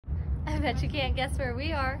bet you can't guess where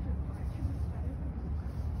we are.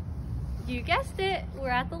 You guessed it,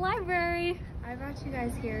 we're at the library. I brought you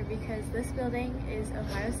guys here because this building is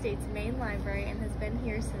Ohio State's main library and has been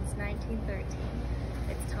here since 1913.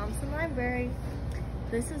 It's Thompson Library.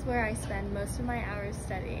 This is where I spend most of my hours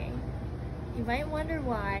studying. You might wonder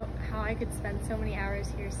how I could spend so many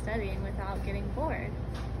hours here studying without getting bored.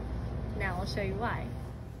 Now I'll show you why.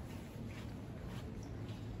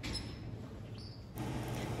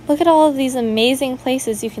 Look at all of these amazing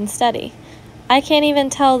places you can study. I can't even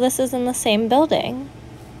tell this is in the same building.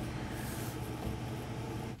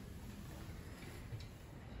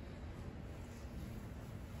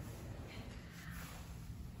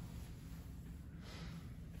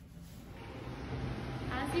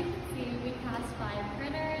 As you can see, we passed by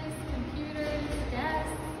printers, computers, desks,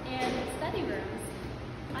 and study rooms.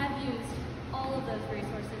 I've used all of those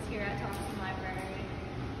resources here at Thompson Library.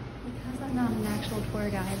 Because I'm not an actual tour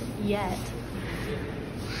guide yet,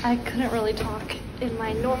 I couldn't really talk in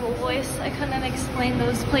my normal voice. I couldn't explain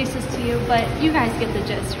those places to you, but you guys get the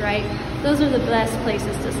gist, right? Those are the best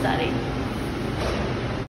places to study.